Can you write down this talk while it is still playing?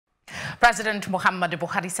President Muhammadu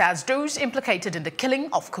Buhari says those implicated in the killing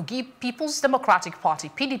of Kogi Peoples Democratic Party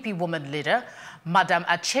PDP woman leader, Madam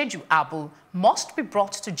Achejuh Abuh, must be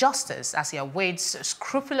brought to justice as he awaits a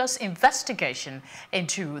scrupulous investigation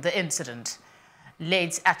into the incident.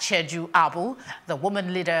 Late Achejuh Abuh, the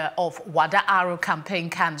woman leader of Wada campaign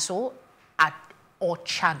council at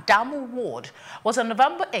Ochadamu ward, was on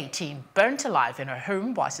November 18 burnt alive in her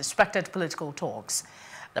home by suspected political talks.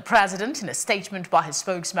 The president, in a statement by his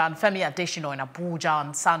spokesman Femi Adesina in Abuja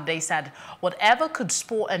on Sunday, said whatever could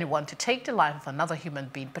spur anyone to take the life of another human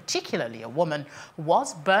being, particularly a woman, who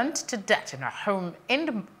was burnt to death in her home in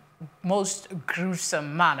the most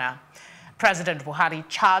gruesome manner. President Buhari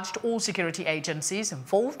charged all security agencies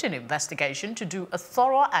involved in the investigation to do a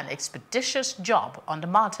thorough and expeditious job on the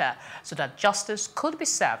matter so that justice could be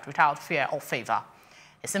served without fear or favor.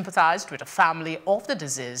 He sympathized with the family of the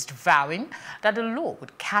deceased, vowing that the law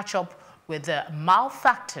would catch up with the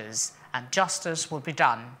malefactors and justice would be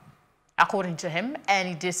done. According to him,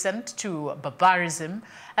 any descent to barbarism,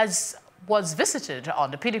 as was visited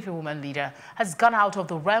on the PDP woman leader, has gone out of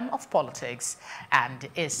the realm of politics and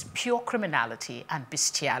is pure criminality and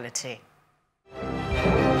bestiality.